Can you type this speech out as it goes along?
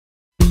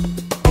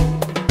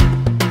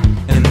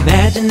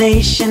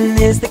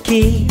Imagination is the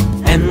key,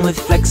 and with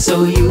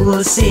Flexo you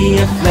will see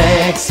a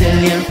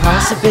Flexillion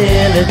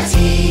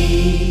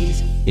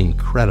possibilities.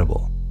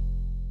 Incredible.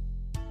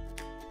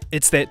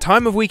 It's that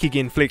time of week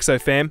again,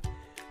 Flexo fam.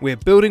 We're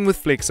building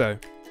with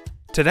Flexo.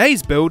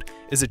 Today's build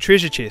is a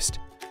treasure chest.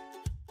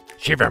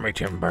 Shiver me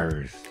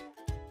timbers.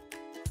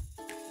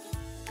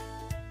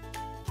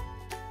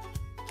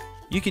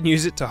 You can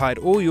use it to hide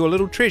all your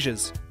little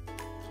treasures.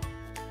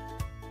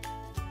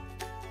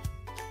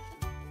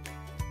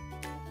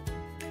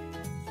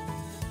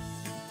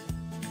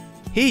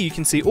 Here you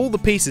can see all the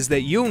pieces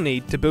that you'll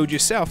need to build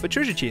yourself a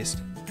treasure chest.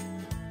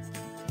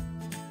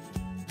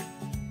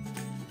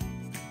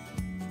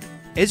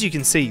 As you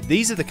can see,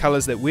 these are the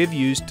colours that we've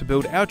used to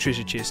build our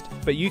treasure chest,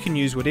 but you can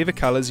use whatever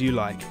colours you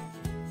like.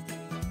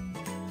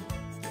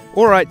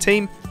 Alright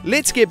team,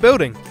 let's get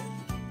building!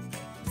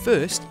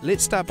 First,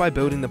 let's start by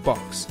building the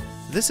box.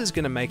 This is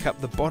going to make up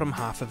the bottom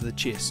half of the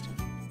chest.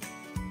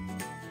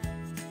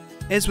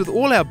 As with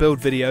all our build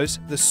videos,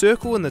 the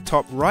circle in the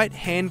top right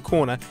hand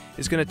corner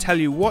is going to tell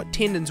you what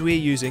tendons we're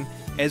using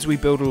as we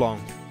build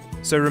along.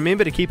 So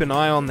remember to keep an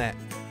eye on that.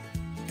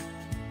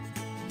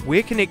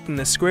 We're connecting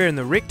the square and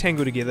the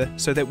rectangle together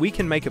so that we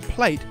can make a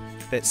plate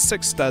that's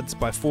 6 studs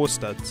by 4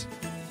 studs.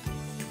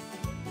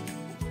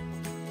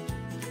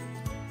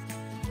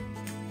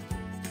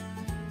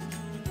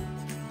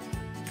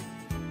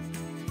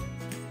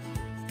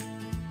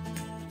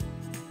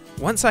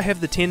 Once I have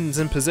the tendons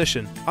in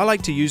position, I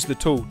like to use the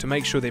tool to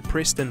make sure they're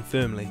pressed in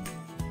firmly.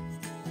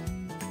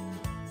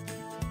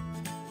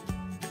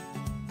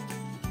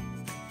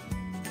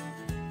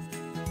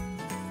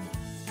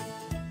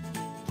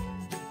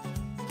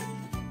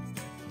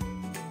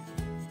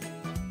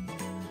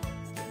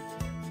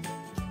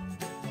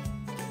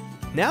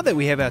 Now that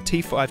we have our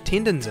T5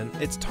 tendons in,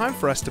 it's time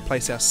for us to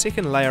place our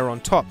second layer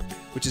on top,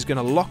 which is going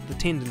to lock the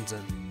tendons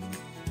in.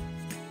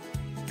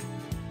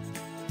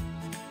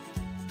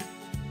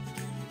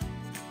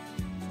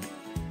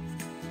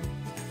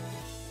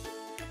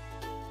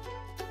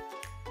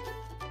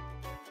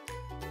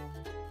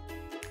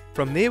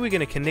 From there we're going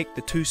to connect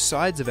the 2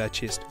 sides of our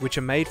chest, which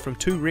are made from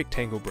 2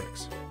 rectangle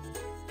bricks.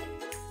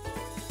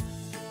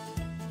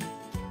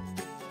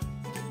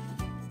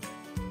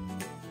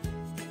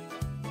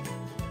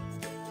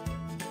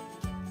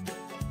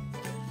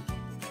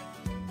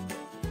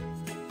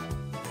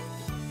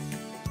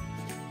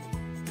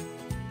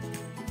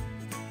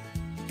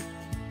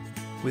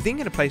 We're then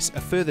going to place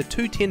a further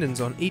 2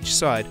 tendons on each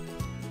side,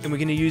 and we're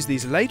going to use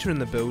these later in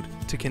the build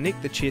to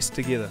connect the chest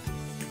together.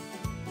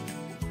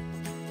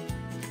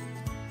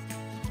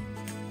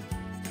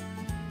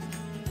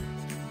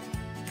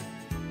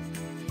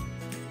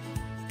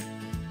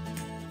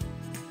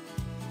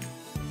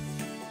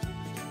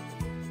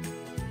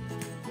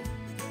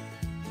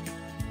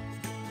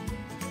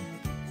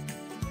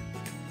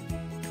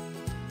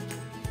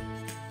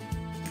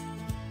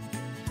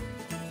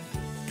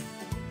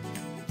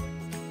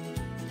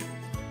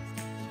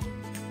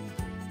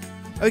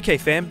 Okay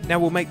fam, now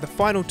we'll make the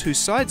final 2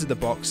 sides of the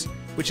box,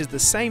 which is the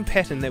same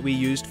pattern that we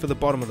used for the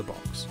bottom of the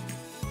box.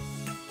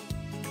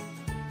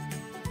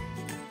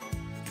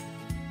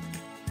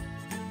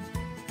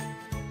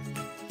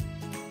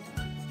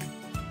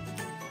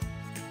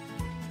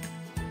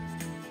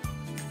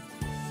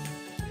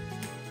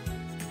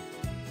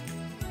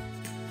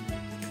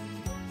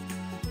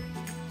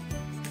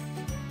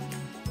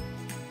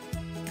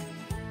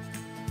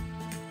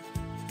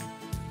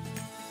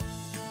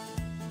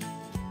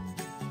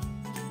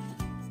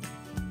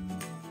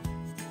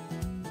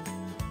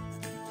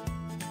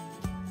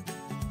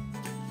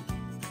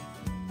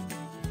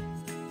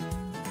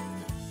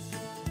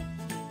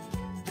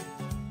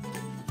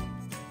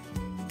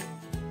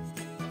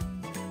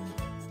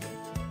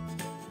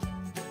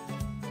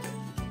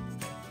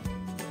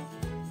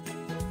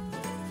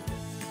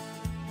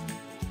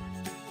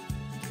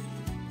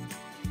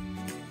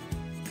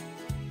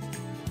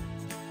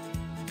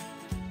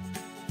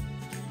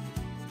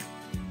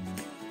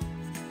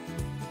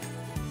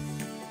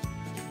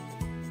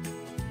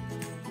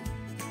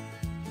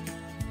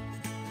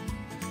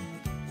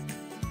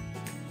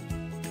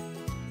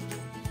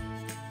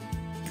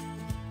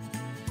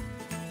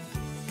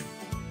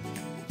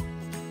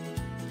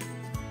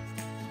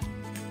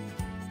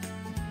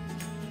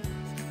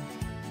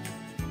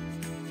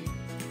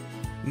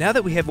 Now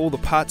that we have all the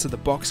parts of the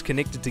box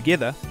connected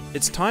together,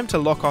 it's time to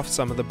lock off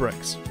some of the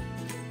bricks.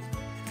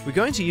 We're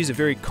going to use a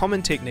very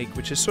common technique,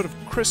 which is sort of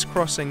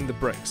crisscrossing the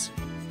bricks.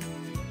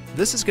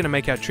 This is going to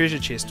make our treasure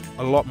chest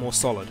a lot more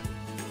solid.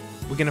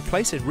 We're going to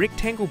place a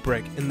rectangle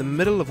brick in the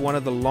middle of one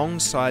of the long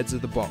sides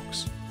of the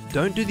box.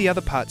 Don't do the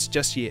other parts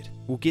just yet,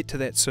 we'll get to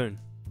that soon.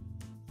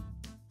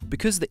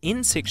 Because the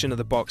end section of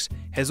the box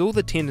has all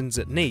the tendons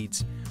it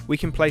needs, we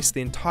can place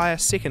the entire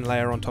second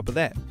layer on top of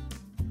that.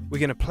 We're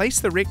going to place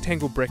the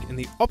rectangle brick in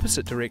the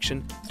opposite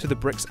direction to the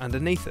bricks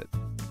underneath it.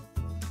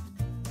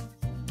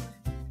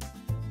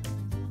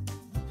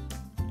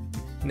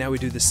 Now we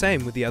do the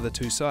same with the other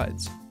 2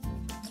 sides.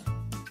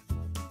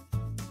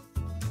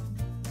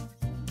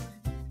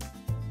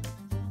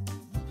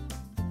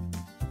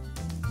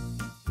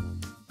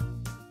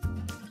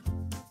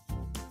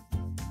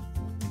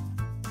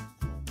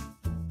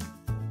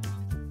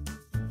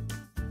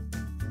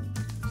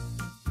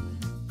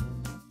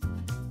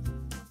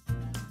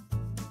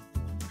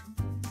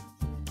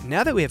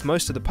 Now that we have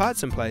most of the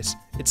parts in place,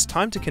 it's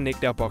time to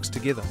connect our box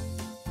together.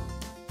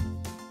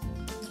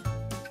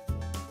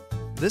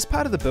 This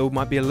part of the build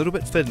might be a little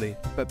bit fiddly,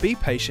 but be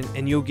patient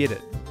and you'll get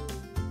it.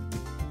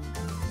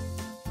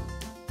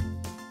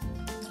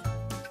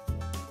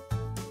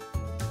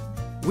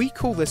 We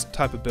call this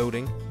type of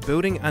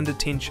building under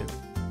tension.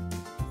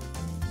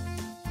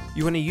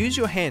 You want to use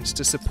your hands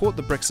to support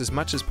the bricks as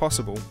much as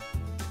possible,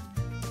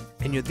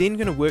 and you're then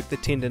going to work the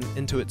tendon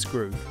into its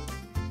groove.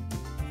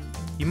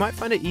 You might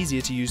find it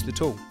easier to use the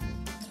tool.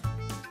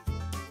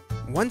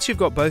 Once you've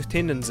got both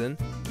tendons in,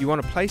 you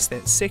want to place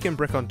that second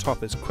brick on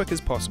top as quick as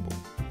possible.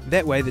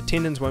 That way the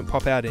tendons won't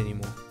pop out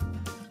anymore.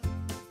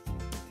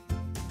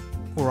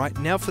 Alright,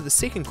 now for the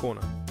second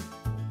corner.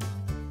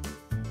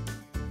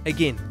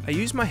 Again, I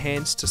use my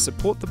hands to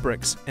support the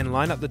bricks and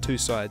line up the two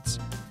sides,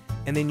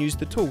 and then use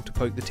the tool to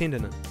poke the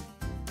tendon in.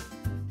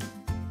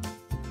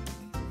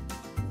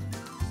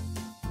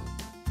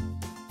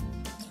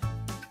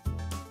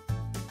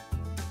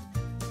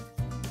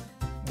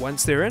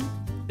 Once they're in,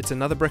 it's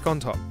another brick on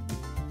top.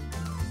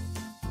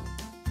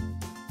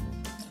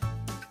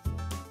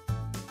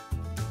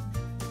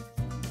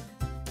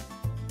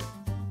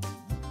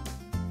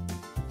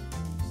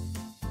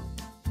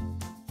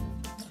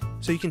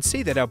 So you can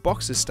see that our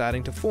box is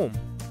starting to form.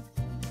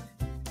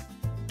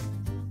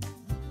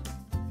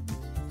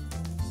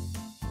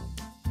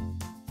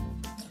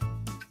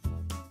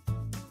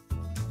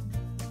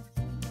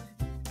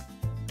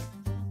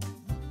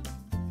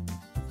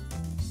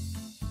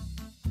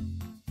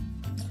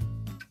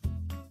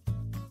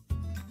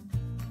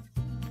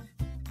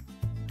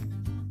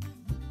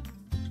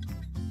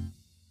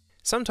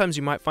 Sometimes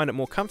you might find it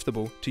more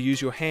comfortable to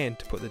use your hand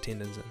to put the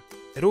tendons in.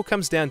 It all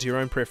comes down to your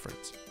own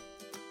preference.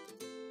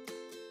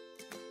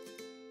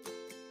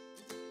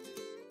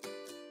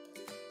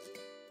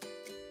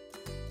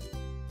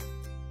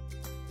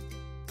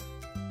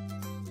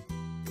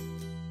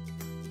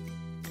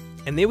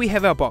 And there we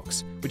have our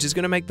box, which is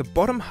going to make the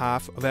bottom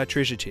half of our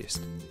treasure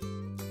chest.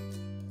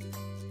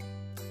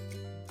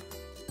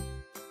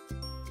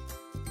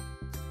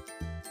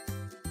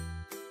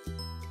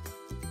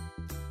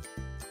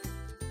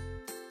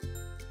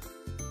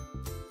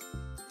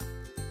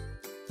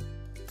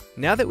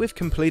 Now that we've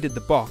completed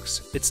the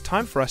box, it's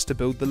time for us to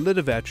build the lid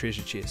of our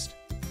treasure chest.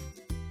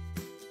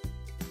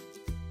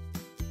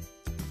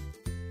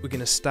 We're going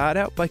to start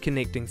out by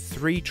connecting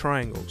 3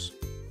 triangles.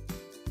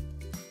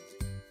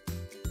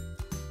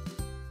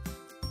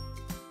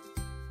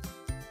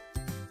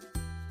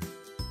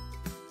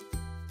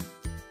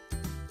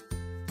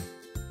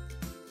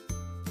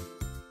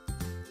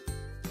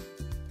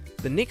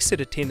 The next set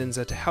of tendons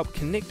are to help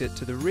connect it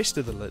to the rest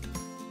of the lid.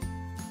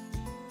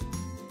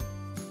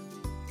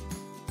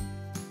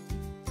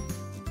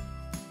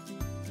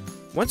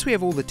 Once we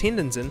have all the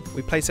tendons in,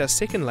 we place our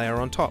second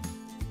layer on top.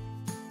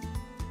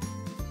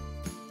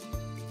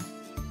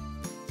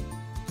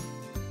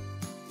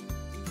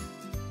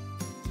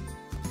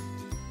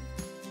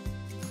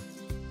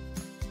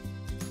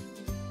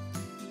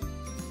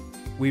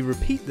 We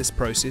repeat this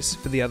process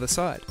for the other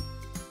side.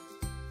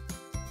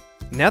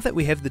 Now that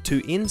we have the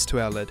 2 ends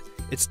to our lid,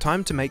 it's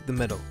time to make the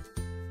middle.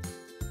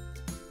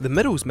 The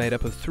middle is made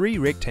up of 3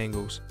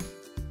 rectangles.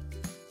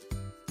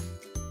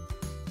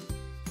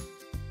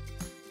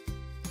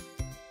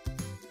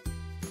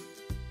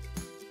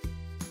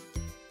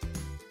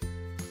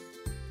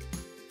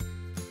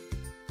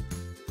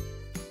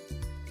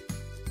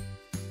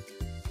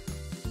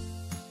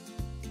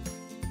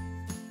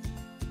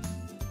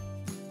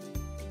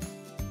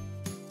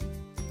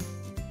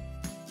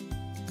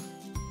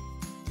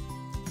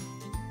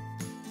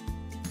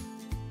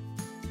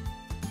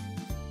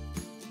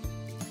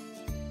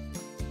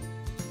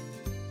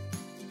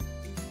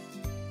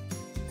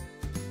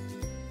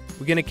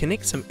 We're going to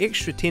connect some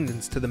extra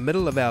tendons to the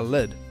middle of our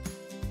lid.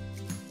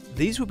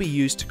 These will be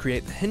used to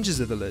create the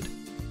hinges of the lid,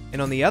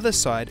 and on the other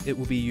side it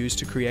will be used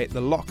to create the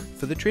lock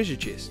for the treasure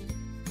chest.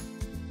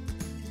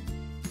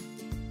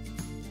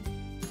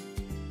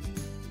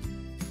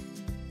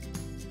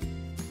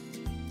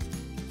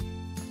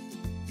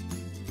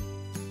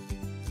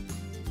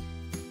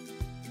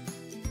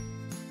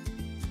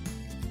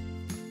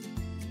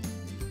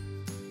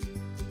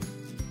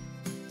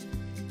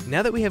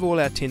 Now that we have all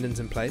our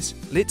tendons in place,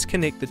 let's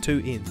connect the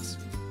 2 ends.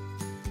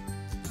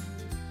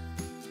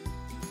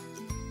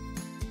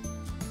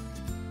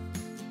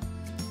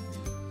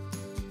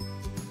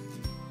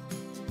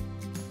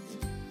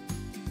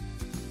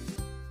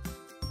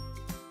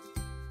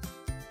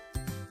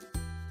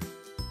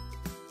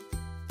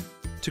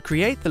 To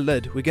create the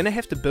lid, we're going to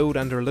have to build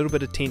under a little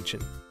bit of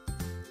tension.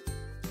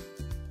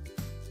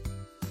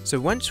 So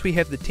once we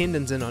have the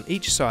tendons in on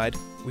each side,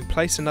 we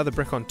place another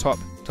brick on top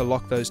to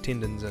lock those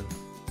tendons in.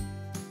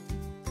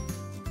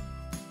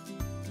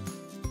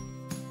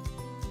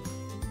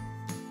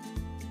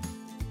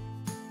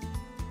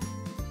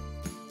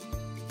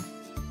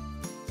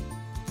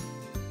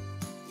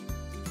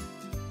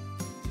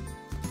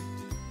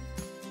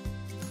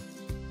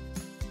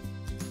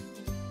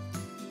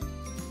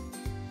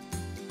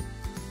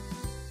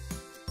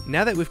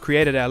 Now that we've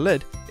created our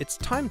lid, it's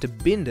time to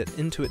bend it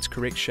into its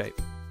correct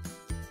shape.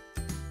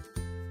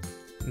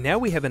 Now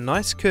we have a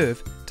nice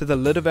curve to the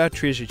lid of our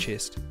treasure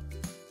chest.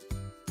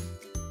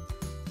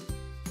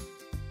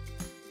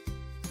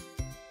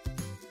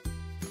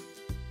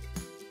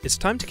 It's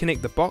time to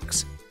connect the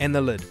box and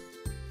the lid.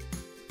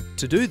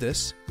 To do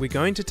this, we're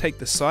going to take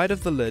the side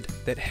of the lid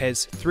that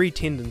has 3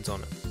 tendons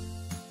on it.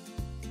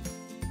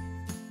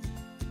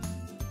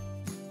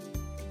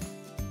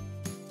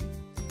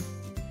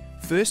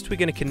 First, we're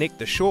going to connect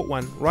the short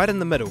one right in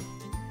the middle,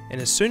 and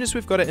as soon as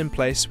we've got it in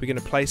place, we're going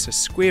to place a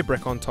square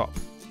brick on top.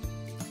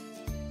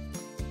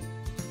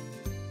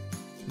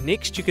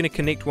 Next, you're going to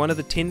connect one of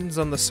the tendons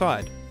on the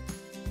side.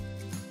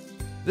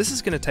 This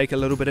is going to take a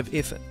little bit of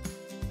effort.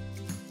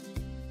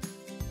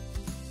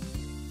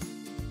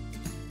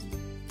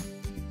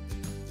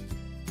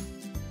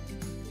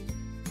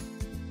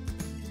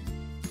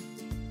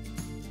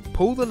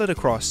 Pull the lid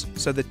across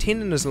so the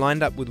tendon is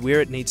lined up with where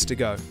it needs to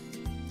go.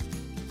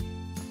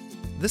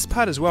 This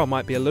part as well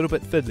might be a little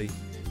bit fiddly,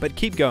 but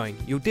keep going,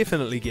 you'll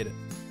definitely get it.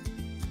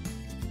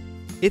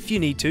 If you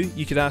need to,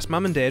 you could ask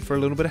Mum and Dad for a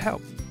little bit of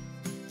help.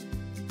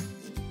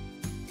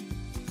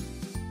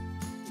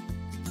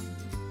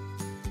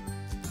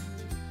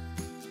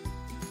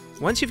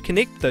 Once you've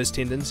connected those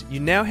tendons, you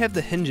now have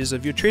the hinges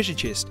of your treasure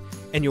chest,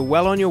 and you're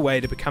well on your way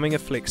to becoming a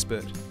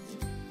Flexpert.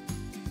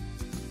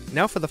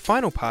 Now for the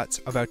final parts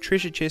of our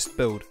treasure chest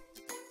build.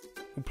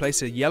 We'll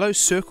place a yellow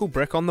circle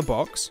brick on the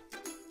box,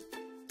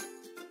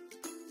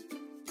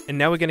 and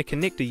now we're going to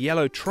connect a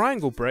yellow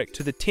triangle brick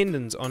to the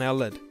tendons on our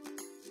lid.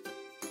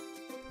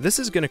 This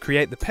is going to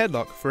create the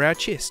padlock for our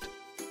chest.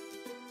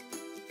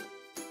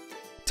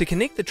 To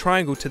connect the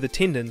triangle to the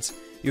tendons,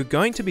 you're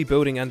going to be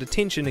building under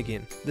tension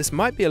again. This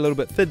might be a little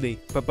bit fiddly,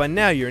 but by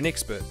now you're an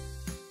expert.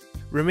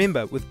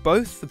 Remember, with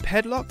both the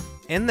padlock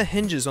and the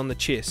hinges on the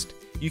chest,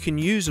 you can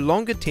use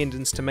longer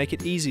tendons to make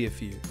it easier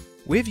for you.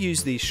 We've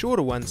used these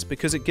shorter ones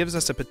because it gives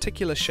us a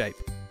particular shape.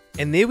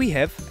 And there we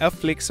have our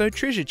Flexo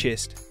Treasure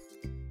Chest.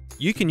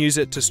 You can use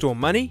it to store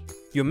money,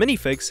 your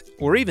minifigs,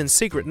 or even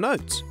secret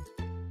notes.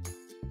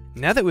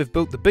 Now that we've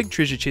built the big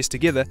treasure chest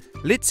together,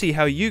 let's see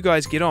how you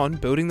guys get on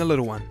building the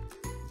little one.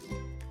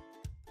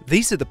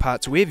 These are the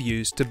parts we've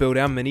used to build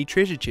our mini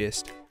treasure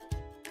chest.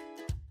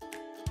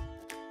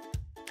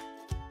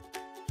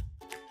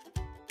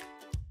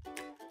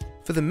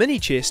 For the mini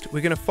chest, we're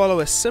going to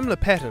follow a similar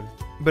pattern,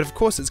 but of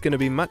course it's going to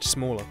be much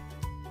smaller.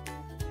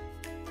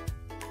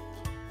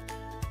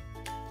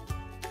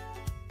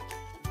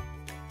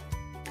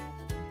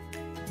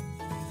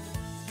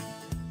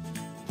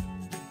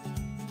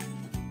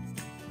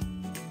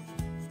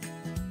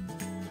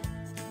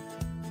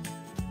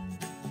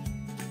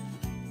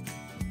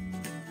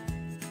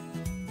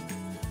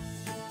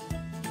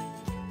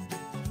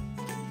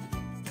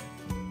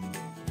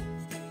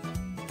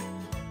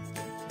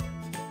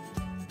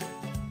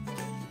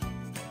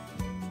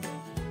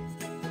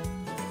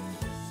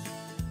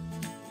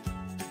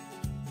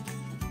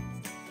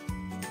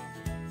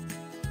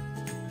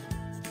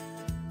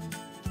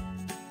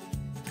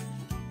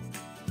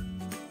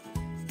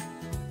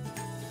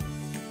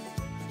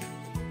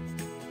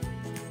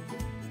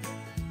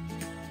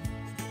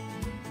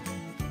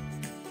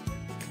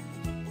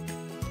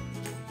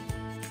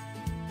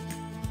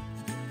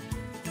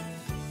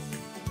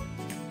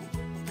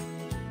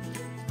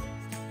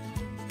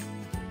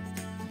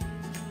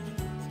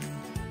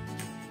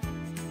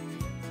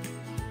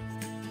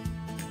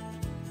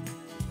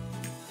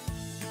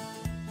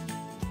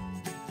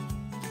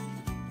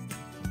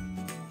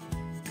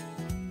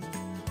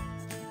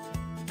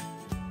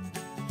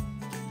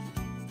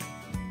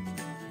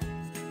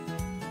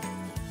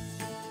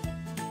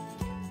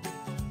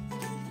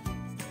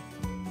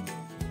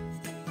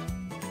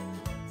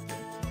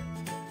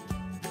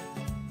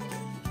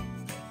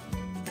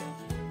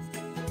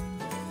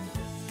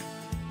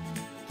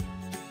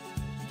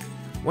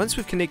 Once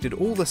we've connected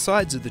all the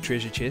sides of the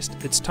treasure chest,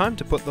 it's time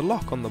to put the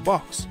lock on the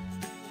box.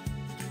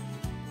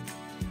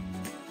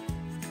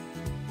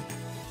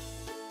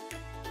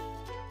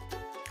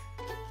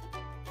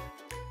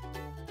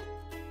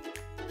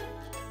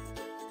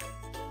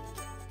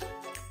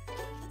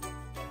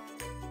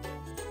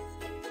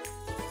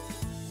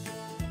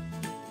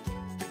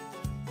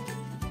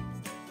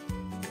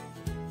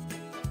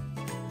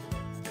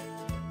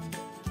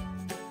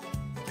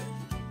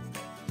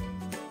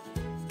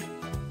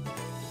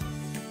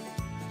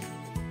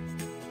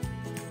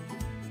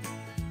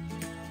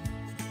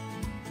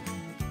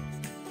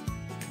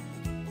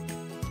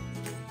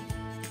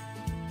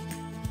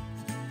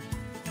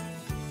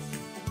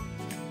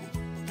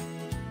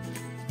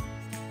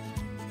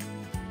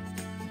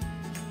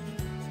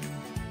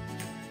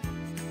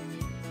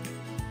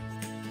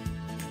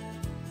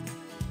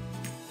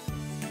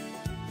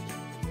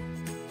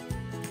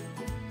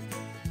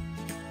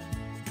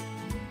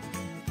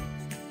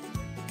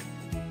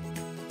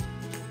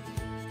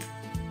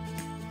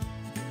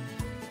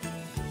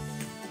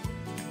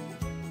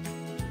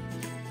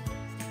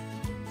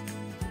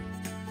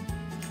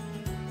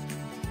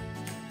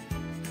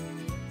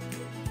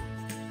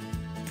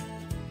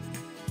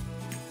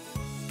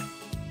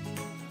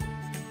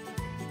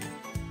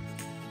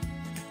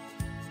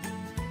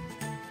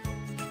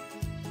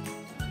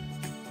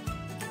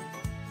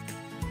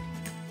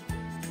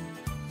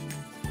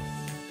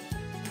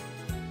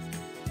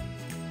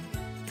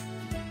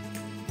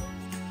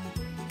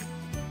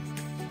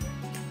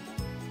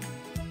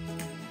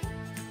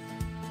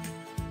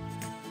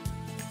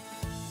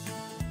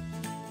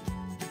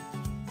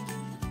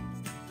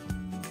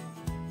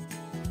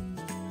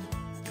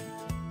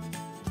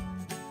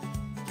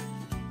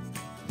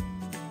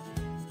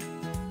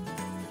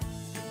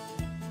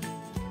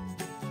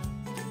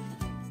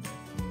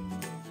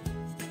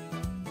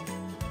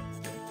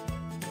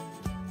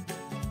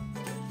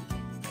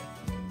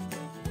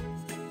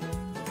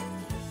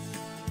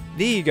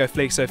 There you go,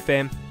 Flexo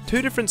fam.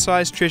 2 different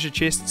sized treasure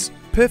chests,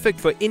 perfect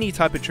for any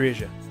type of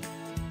treasure.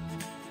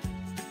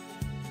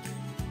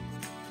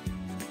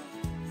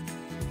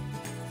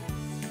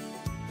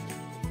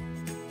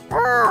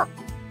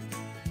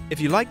 If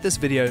you liked this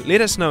video,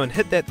 let us know and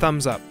hit that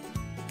thumbs up.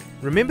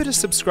 Remember to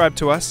subscribe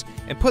to us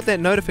and put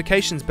that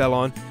notifications bell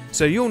on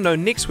so you'll know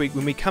next week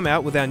when we come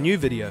out with our new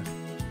video.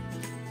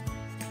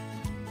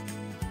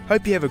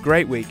 Hope you have a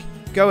great week.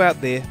 Go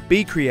out there,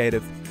 be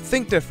creative,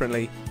 think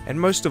differently, and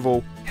most of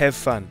all, have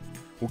fun.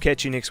 We'll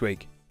catch you next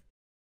week.